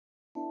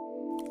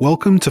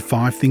Welcome to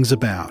 5 Things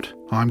About.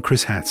 I'm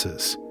Chris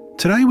Hatzis.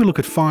 Today we look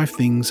at 5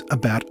 things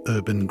about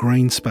urban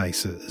green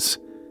spaces.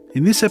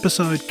 In this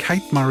episode,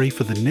 Kate Murray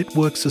for the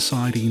Network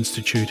Society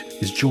Institute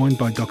is joined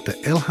by Dr.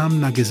 Elham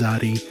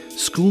Nagizade,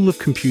 School of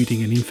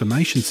Computing and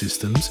Information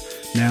Systems,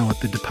 now at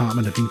the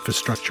Department of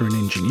Infrastructure and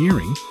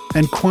Engineering,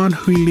 and Kwan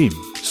Hui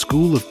Lim,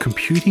 School of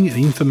Computing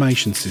and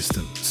Information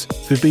Systems,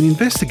 who've been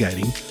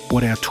investigating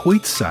what our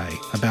tweets say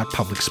about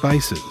public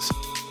spaces.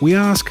 We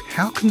ask,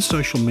 how can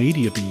social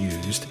media be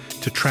used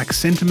to track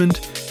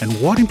sentiment and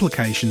what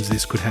implications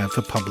this could have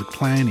for public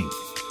planning?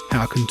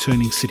 How can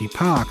turning city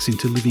parks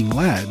into living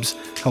labs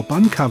help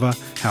uncover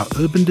how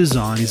urban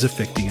design is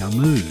affecting our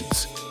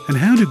moods? And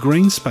how do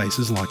green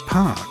spaces like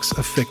parks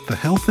affect the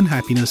health and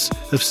happiness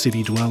of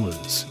city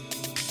dwellers?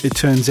 It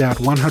turns out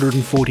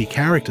 140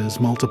 characters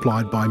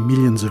multiplied by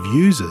millions of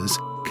users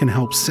can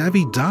help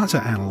savvy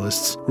data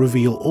analysts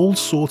reveal all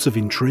sorts of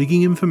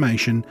intriguing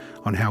information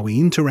on how we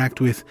interact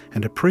with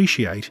and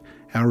appreciate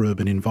our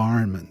urban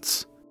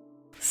environments.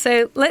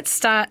 So let's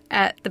start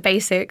at the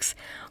basics.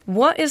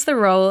 What is the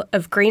role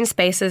of green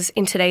spaces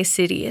in today's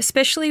city,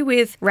 especially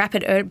with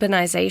rapid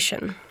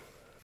urbanisation?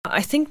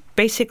 I think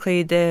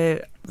basically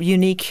the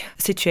unique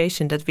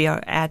situation that we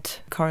are at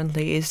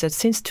currently is that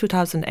since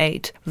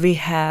 2008, we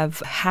have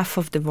half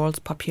of the world's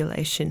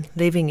population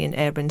living in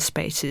urban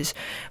spaces.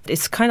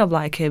 It's kind of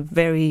like a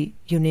very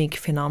unique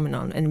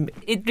phenomenon, and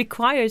it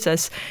requires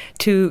us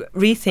to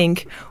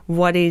rethink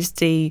what is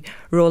the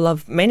role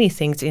of many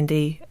things in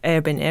the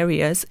urban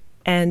areas.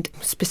 And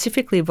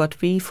specifically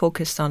what we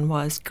focused on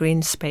was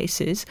green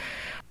spaces.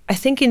 I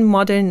think in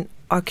modern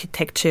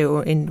architecture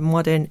or in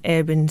modern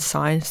urban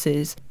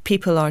sciences,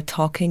 people are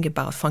talking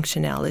about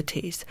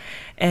functionalities.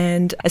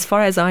 And as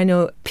far as I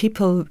know,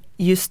 people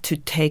used to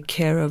take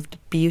care of the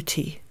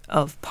beauty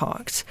of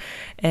parks,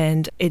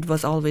 and it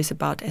was always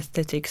about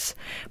aesthetics.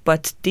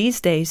 But these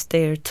days,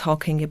 they're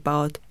talking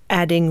about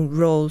adding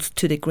roles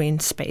to the green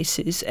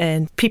spaces,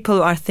 and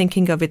people are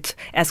thinking of it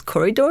as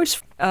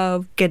corridors,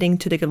 getting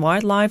to the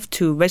wildlife,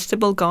 to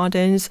vegetable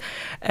gardens.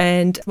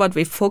 And what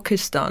we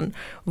focused on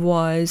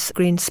was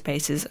green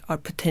spaces are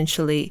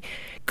potentially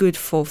good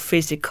for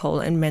physical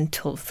and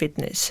mental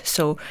fitness.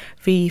 So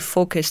we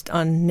focused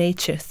on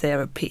nature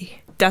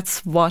therapy.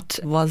 That's what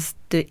was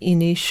the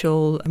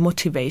initial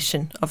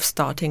motivation of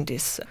starting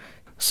this.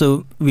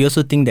 So we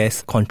also think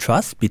there's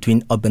contrast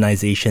between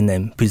urbanization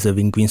and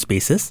preserving green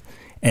spaces.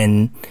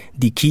 And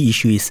the key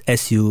issue is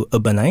as you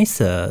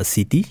urbanize a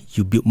city,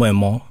 you build more and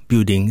more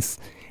buildings,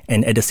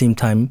 and at the same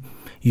time,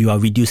 you are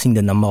reducing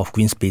the number of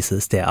green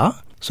spaces there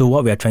are. So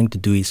what we are trying to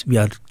do is we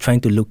are trying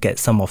to look at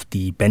some of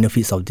the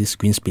benefits of these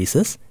green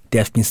spaces.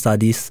 There have been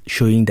studies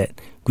showing that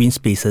green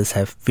spaces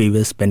have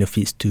various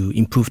benefits to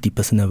improve the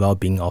personal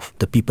well-being of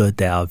the people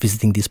that are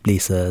visiting these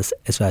places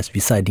as well as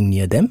residing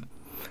near them,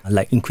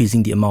 like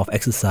increasing the amount of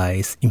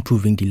exercise,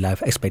 improving the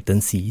life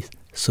expectancy.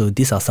 So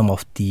these are some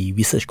of the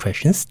research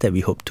questions that we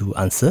hope to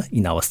answer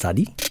in our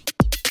study.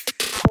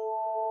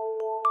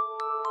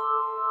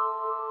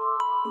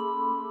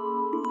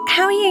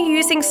 How are you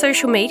using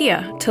social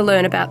media to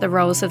learn about the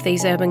roles of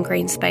these urban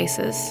green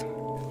spaces?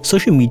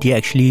 Social media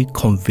actually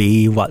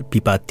convey what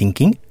people are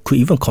thinking, could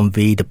even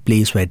convey the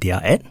place where they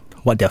are at,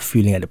 what they are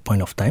feeling at the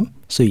point of time.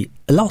 So it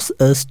allows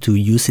us to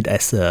use it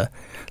as a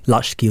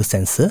large-scale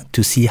sensor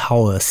to see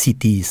how a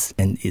city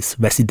and its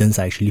residents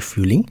are actually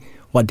feeling,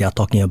 what they are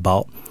talking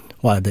about,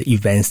 what are the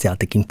events that are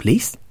taking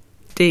place.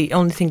 The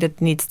only thing that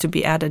needs to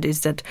be added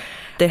is that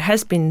there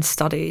has been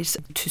studies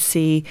to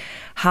see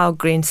how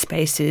green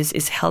spaces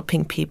is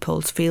helping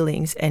people's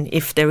feelings and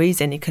if there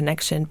is any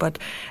connection. But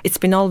it's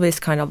been always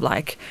kind of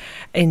like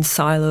in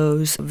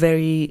silos,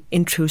 very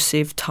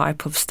intrusive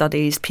type of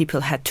studies.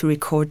 People had to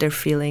record their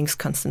feelings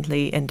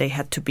constantly and they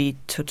had to be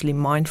totally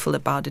mindful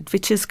about it,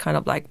 which is kind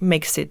of like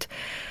makes it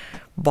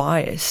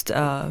biased,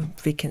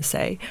 we can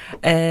say.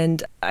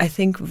 And I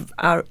think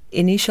our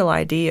initial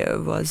idea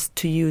was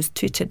to use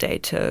Twitter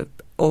data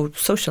or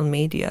social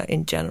media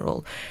in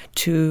general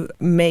to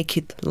make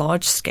it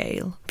large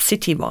scale,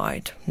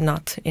 citywide,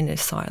 not in a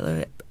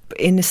silo,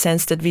 in the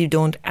sense that we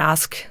don't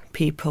ask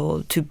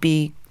people to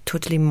be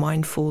totally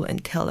mindful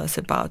and tell us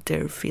about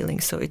their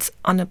feelings. So it's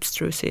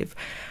unobtrusive,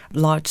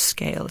 large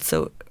scale.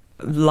 So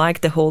like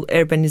the whole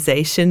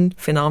urbanization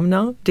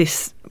phenomena,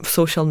 this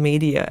social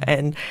media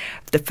and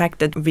the fact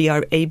that we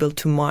are able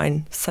to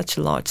mine such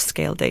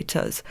large-scale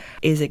data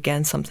is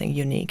again something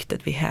unique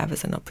that we have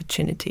as an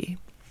opportunity.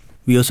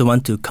 We also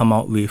want to come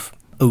out with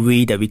a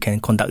way that we can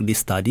conduct these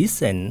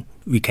studies and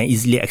we can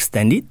easily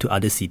extend it to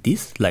other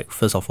cities. Like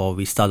first of all,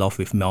 we start off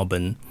with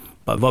Melbourne,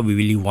 but what we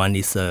really want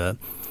is a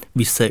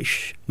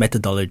research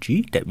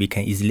methodology that we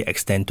can easily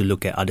extend to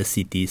look at other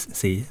cities,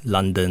 say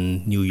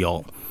London, New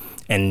York.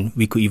 And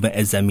we could even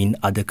examine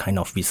other kind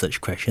of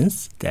research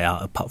questions that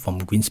are apart from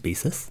green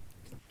spaces.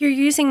 You're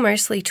using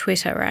mostly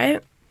Twitter,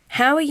 right?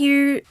 How are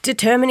you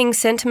determining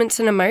sentiments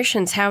and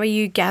emotions? How are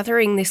you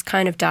gathering this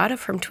kind of data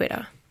from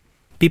Twitter?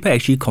 People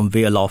actually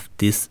convey a lot of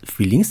these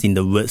feelings in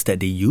the words that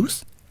they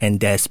use. And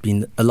there has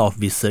been a lot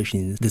of research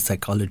in the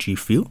psychology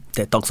field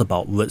that talks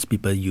about words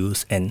people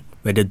use and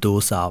whether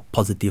those are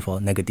positive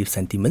or negative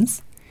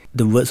sentiments.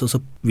 The words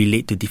also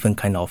relate to different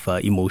kind of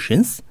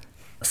emotions,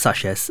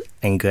 such as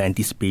anger,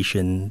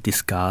 anticipation,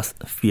 disgust,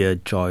 fear,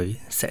 joy,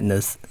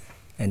 sadness,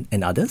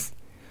 and others.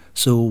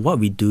 So what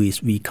we do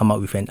is we come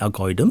up with an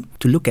algorithm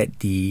to look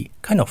at the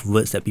kind of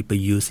words that people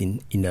use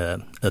in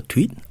a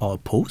tweet or a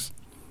post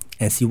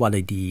and see what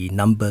are the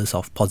numbers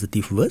of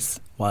positive words,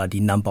 what are the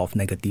number of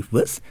negative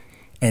words,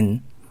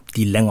 and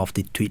the length of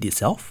the tweet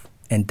itself.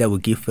 And that will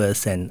give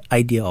us an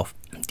idea of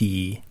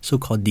the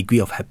so-called degree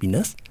of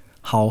happiness,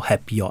 how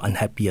happy or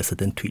unhappy a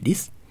certain tweet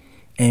is.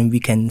 And we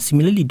can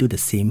similarly do the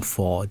same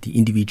for the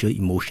individual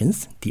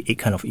emotions, the 8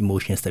 kind of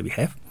emotions that we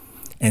have,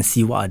 and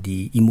see what are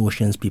the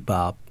emotions people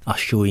are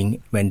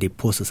showing when they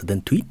post a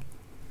certain tweet.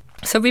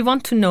 So we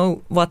want to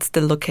know what's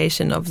the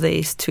location of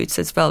these tweets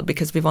as well,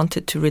 because we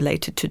wanted to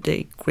relate it to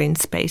the green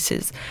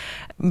spaces.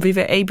 We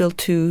were able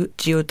to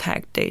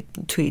geotag the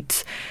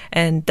tweets,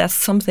 and that's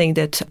something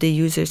that the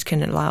users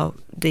can allow.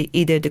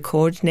 Either the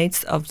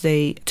coordinates of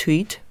the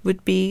tweet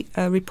would be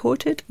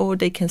reported, or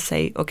they can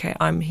say, okay,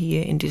 I'm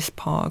here in this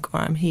park,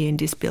 or I'm here in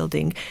this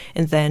building,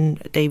 and then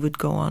they would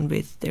go on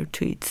with their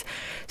tweets.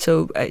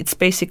 So it's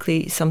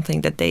basically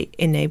something that they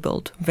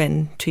enabled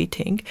when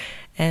tweeting,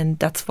 and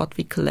that's what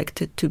we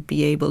collected to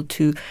be able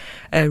to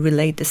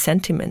relate the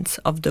sentiments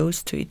of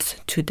those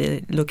tweets to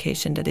the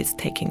location that is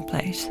taking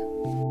place.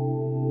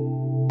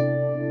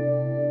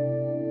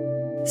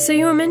 So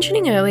you were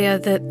mentioning earlier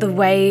that the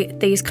way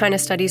these kind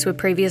of studies were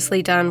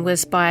previously done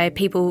was by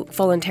people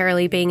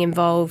voluntarily being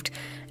involved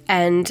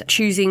and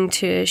choosing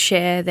to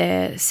share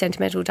their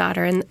sentimental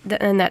data,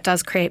 and that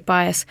does create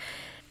bias.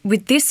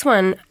 With this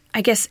one,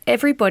 I guess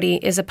everybody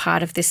is a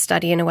part of this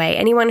study in a way.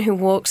 Anyone who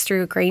walks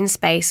through a green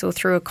space or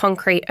through a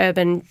concrete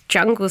urban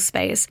jungle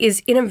space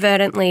is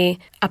inadvertently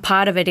a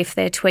part of it if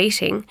they're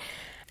tweeting.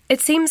 It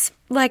seems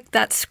like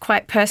that's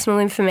quite personal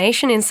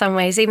information in some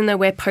ways, even though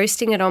we're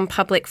posting it on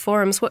public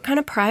forums. What kind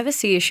of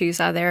privacy issues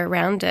are there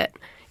around it?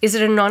 Is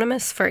it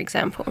anonymous, for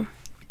example?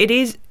 It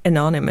is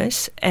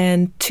anonymous,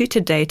 and Twitter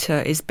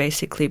data is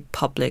basically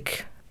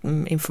public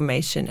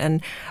information.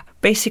 And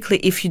basically,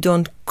 if you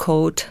don't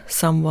quote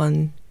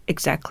someone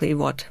exactly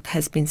what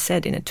has been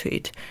said in a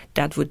tweet,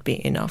 that would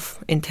be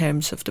enough in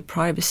terms of the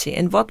privacy.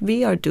 And what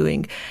we are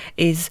doing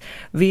is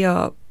we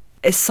are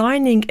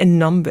assigning a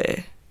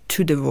number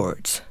to the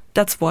words.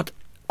 That's what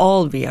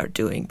all we are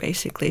doing,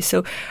 basically.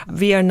 So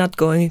we are not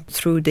going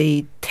through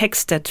the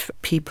text that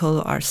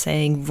people are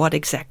saying, what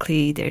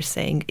exactly they're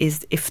saying,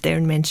 is if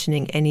they're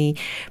mentioning any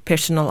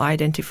personal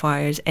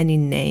identifiers, any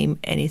name,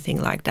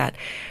 anything like that.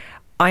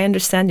 I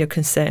understand your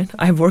concern.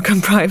 I work on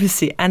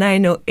privacy, and I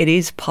know it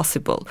is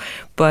possible.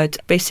 But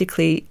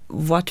basically,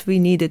 what we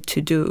needed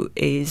to do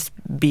is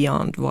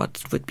beyond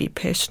what would be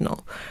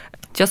personal.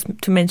 Just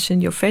to mention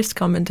your first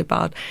comment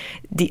about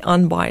the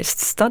unbiased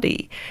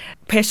study,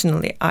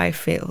 personally, I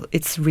feel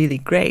it's really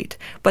great,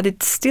 but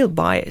it's still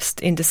biased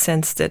in the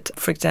sense that,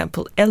 for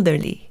example,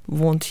 elderly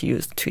won't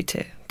use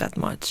Twitter that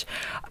much.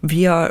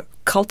 We are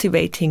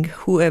cultivating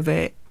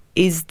whoever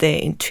is there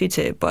in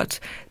Twitter, but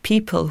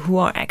people who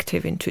are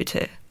active in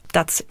Twitter,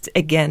 that's,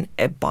 again,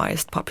 a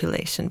biased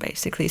population,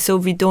 basically. So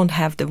we don't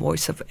have the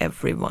voice of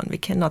everyone. We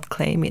cannot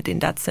claim it in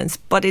that sense.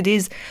 But it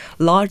is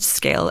large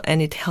scale,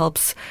 and it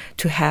helps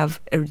to have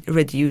a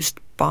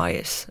reduced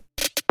bias.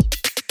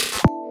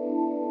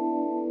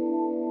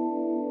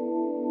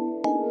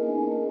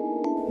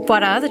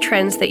 What are the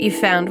trends that you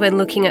found when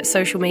looking at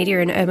social media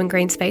in urban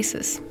green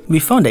spaces? We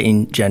found that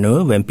in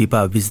general, when people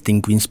are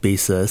visiting green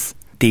spaces,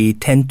 they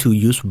tend to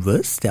use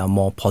words that are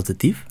more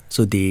positive.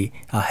 So they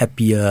are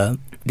happier,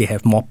 they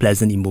have more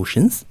pleasant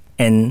emotions,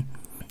 and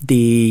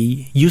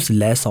they use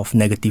less of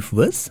negative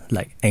words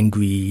like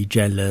angry,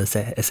 jealous,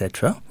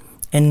 etc.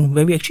 And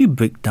when we actually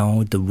break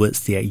down the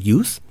words they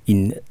use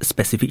in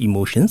specific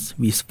emotions,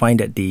 we find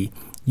that they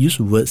use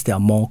words that are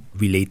more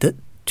related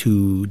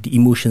to the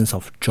emotions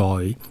of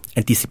joy,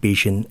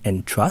 anticipation,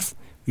 and trust,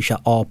 which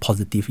are all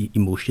positive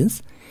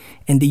emotions.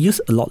 And they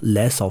use a lot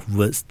less of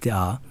words that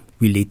are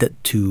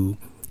related to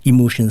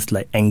emotions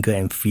like anger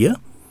and fear,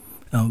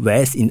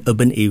 whereas in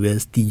urban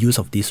areas, the use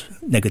of these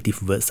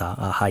negative words are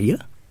higher.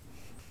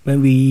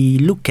 When we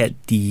look at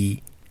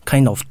the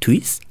kind of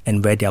tweets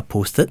and where they are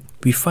posted,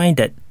 we find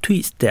that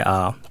tweets that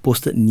are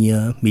posted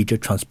near major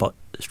transport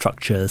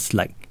structures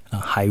like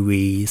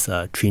highways,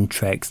 train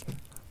tracks,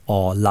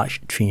 or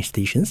large train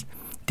stations,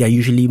 they are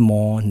usually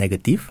more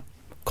negative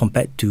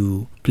compared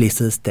to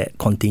places that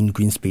contain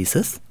green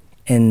spaces.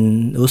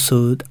 And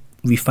also,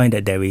 we find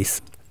that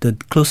the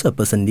closer a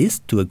person is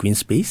to a green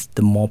space,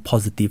 the more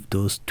positive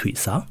those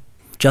tweets are.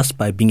 Just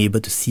by being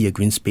able to see a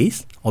green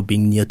space or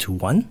being near to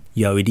one,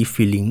 you're already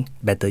feeling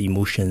better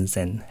emotions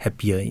and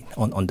happier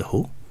on the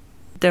whole.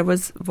 There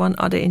was one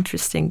other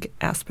interesting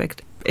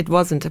aspect. It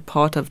wasn't a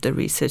part of the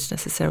research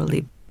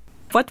necessarily.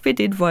 What we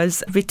did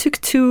was we took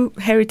 2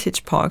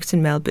 heritage parks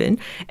in Melbourne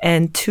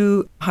and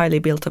 2 highly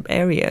built-up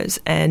areas,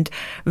 and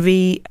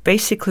we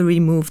basically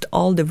removed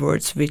all the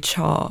words which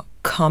are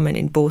common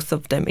in both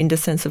of them, in the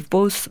sense of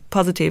both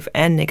positive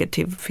and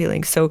negative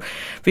feelings. So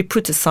we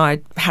put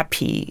aside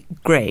happy,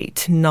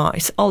 great,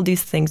 nice, all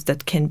these things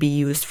that can be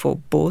used for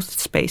both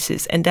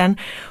spaces. And then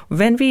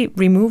when we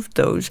removed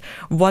those,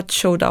 what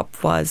showed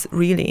up was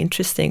really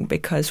interesting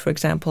because, for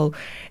example,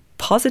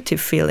 positive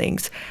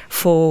feelings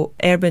for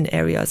urban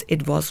areas,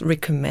 it was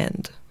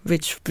recommend,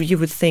 which you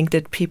would think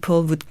that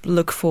people would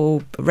look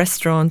for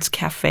restaurants,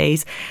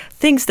 cafes,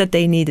 things that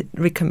they need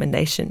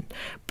recommendation.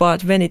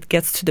 But when it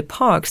gets to the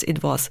parks,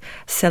 it was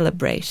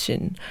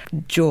celebration,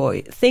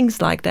 joy,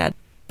 things like that.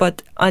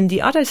 But on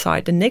the other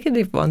side, the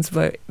negative ones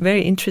were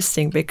very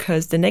interesting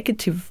because the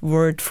negative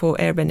word for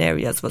urban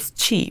areas was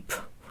cheap.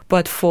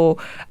 But for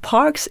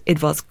parks,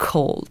 it was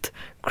cold,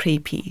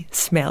 creepy,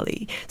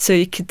 smelly. So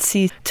you could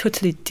see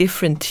totally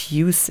different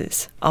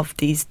uses of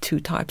these two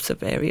types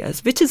of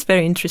areas, which is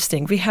very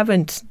interesting. We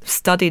haven't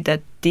studied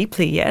that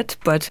deeply yet,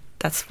 but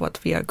that's what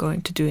we are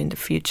going to do in the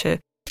future.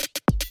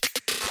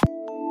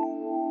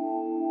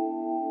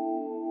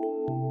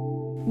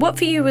 What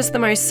for you was the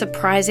most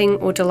surprising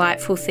or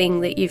delightful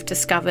thing that you've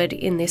discovered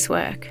in this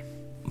work?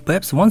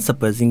 Perhaps one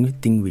surprising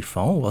thing we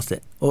found was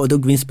that although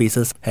green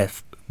spaces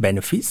have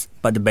benefits,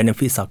 but the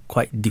benefits are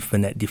quite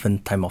different at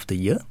different time of the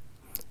year.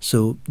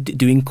 So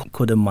during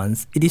colder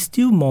months, it is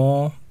still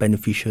more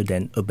beneficial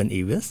than urban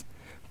areas,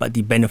 but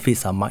the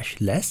benefits are much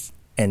less.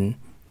 And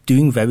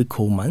during very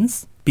cold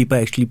months, people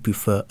actually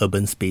prefer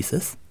urban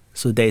spaces.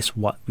 So that is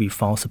what we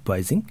found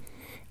surprising.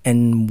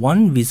 And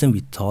one reason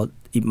we thought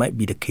it might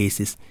be the case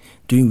is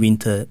during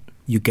winter,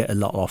 you get a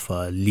lot of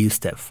leaves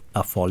that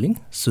are falling.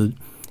 So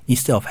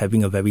instead of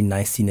having a very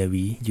nice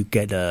scenery, you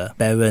get a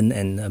barren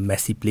and a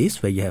messy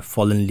place where you have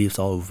fallen leaves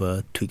all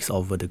over, twigs all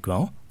over the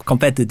ground,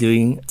 compared to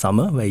during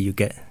summer where you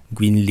get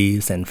green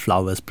leaves and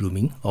flowers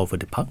blooming all over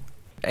the park.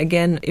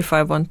 Again, if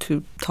I want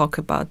to talk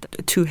about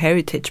the two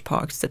heritage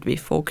parks that we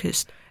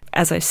focused,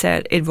 as I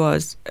said, it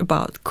was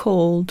about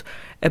cold,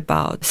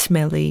 about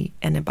smelly,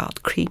 and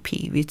about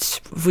creepy,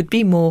 which would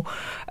be more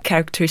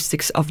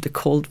characteristics of the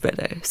cold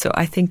weather. So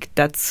I think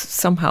that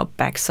somehow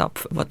backs up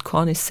what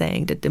Kwan is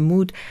saying, that the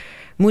mood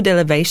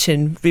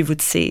elevation, we would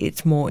see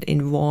it more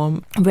in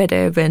warm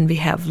weather when we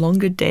have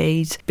longer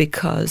days,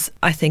 because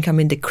I think,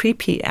 the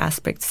creepy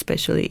aspect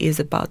especially is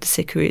about the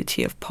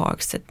security of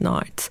parks at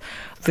night,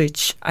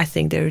 which I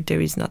think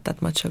there is not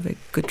that much of a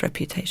good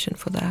reputation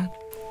for that.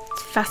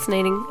 It's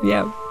fascinating.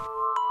 Yeah.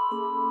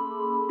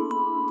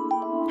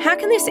 How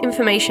can this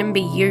information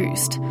be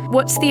used?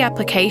 What's the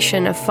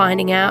application of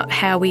finding out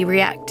how we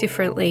react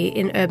differently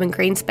in urban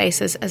green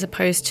spaces as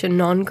opposed to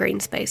non-green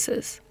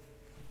spaces?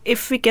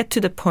 If we get to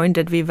the point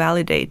that we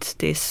validate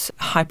this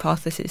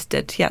hypothesis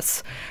that,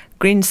 yes,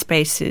 green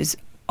spaces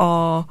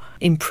are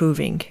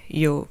improving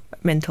your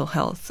mental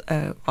health,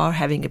 are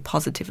having a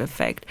positive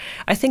effect,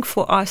 I think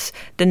for us,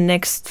 the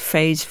next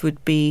phase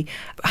would be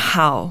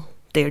how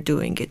they're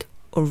doing it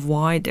or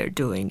why they're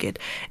doing it,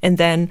 and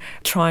then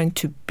trying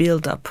to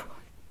build up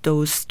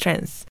those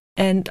strengths.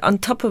 And on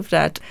top of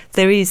that,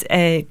 there is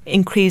an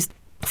increased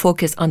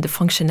focus on the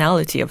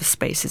functionality of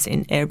spaces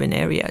in urban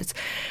areas.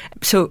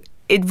 So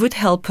it would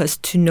help us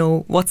to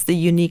know what's the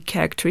unique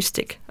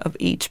characteristic of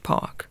each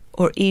park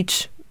or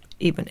each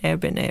even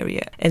urban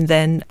area, and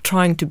then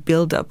trying to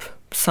build up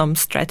some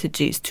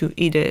strategies to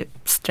either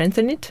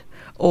strengthen it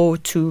or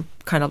to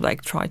kind of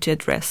like try to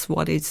address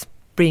what is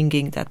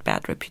bringing that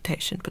bad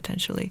reputation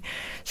potentially.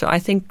 So I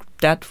think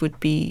that would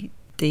be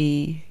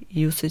the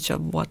usage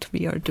of what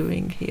we are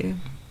doing here.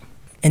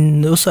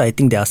 And also I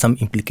think there are some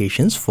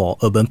implications for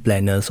urban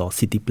planners or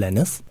city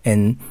planners.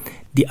 And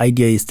the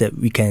idea is that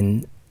we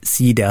can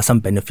see there are some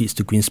benefits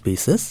to green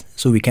spaces.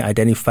 So we can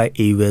identify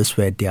areas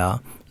where there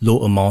are low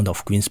amount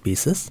of green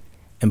spaces.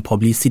 And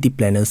probably city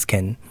planners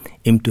can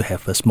aim to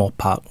have a small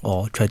park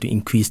or try to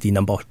increase the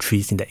number of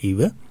trees in the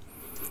area.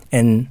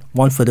 And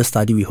one further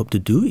study we hope to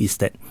do is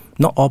that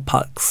not all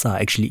parks are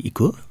actually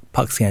equal.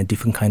 Parks can have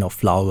different kind of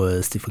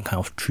flowers, different kind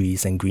of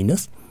trees and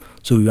greeners.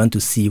 So we want to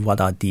see what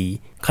are the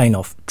kind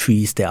of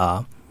trees that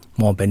are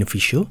more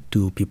beneficial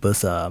to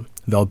people's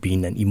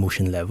well-being and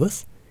emotion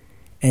levels.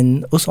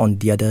 And also on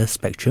the other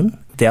spectrum,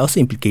 there are also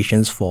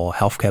implications for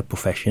healthcare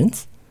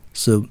professions.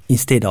 So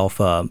instead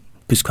of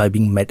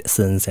prescribing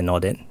medicines and all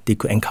that, they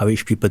could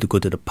encourage people to go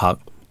to the park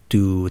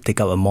to take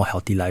up a more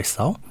healthy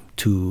lifestyle,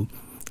 to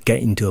get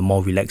into a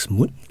more relaxed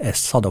mood as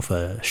sort of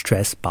a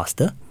stress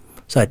buster.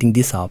 So I think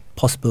these are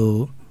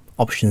possible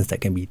options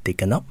that can be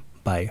taken up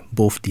by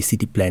both the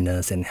city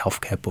planners and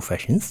healthcare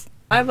professions.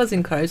 I was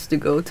encouraged to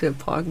go to a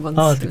park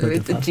once. The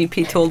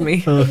GP told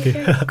me,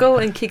 go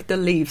and kick the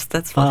leaves.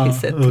 That's what he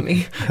said to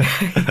me.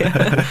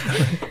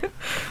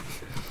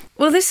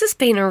 Well, this has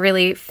been a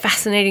really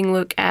fascinating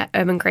look at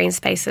urban green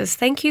spaces.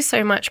 Thank you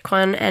so much,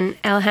 Kwan and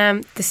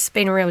Elham. This has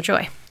been a real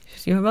joy.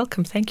 You're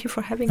welcome. Thank you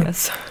for having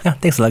us. Yeah,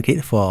 thanks a lot,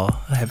 Kate, for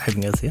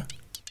having us here.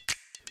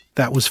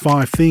 That was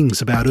 5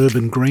 things about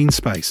urban green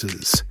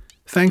spaces.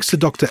 Thanks to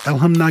Dr.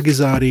 Elham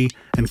Nagizade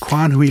and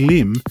Kwan Hui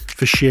Lim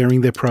for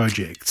sharing their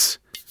projects.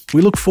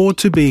 We look forward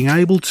to being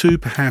able to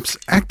perhaps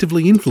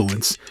actively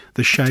influence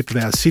the shape of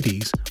our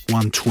cities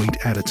one tweet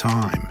at a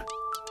time.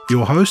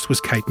 Your host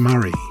was Kate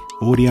Murray.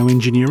 Audio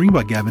engineering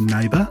by Gavin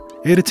Neighbour.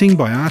 Editing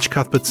by Arch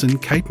Cuthbertson,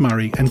 Kate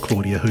Murray and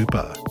Claudia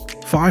Hooper.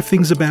 5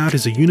 Things About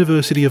is a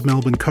University of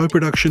Melbourne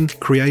co-production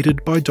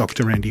created by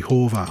Dr. Andy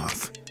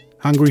Horvath.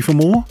 Hungry for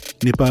more?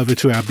 Nip over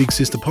to our big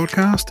sister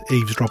podcast,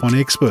 Eavesdrop on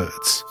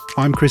Experts.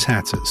 I'm Chris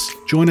Hatzis.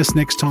 Join us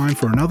next time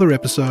for another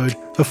episode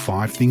of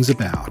 5 Things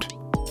About.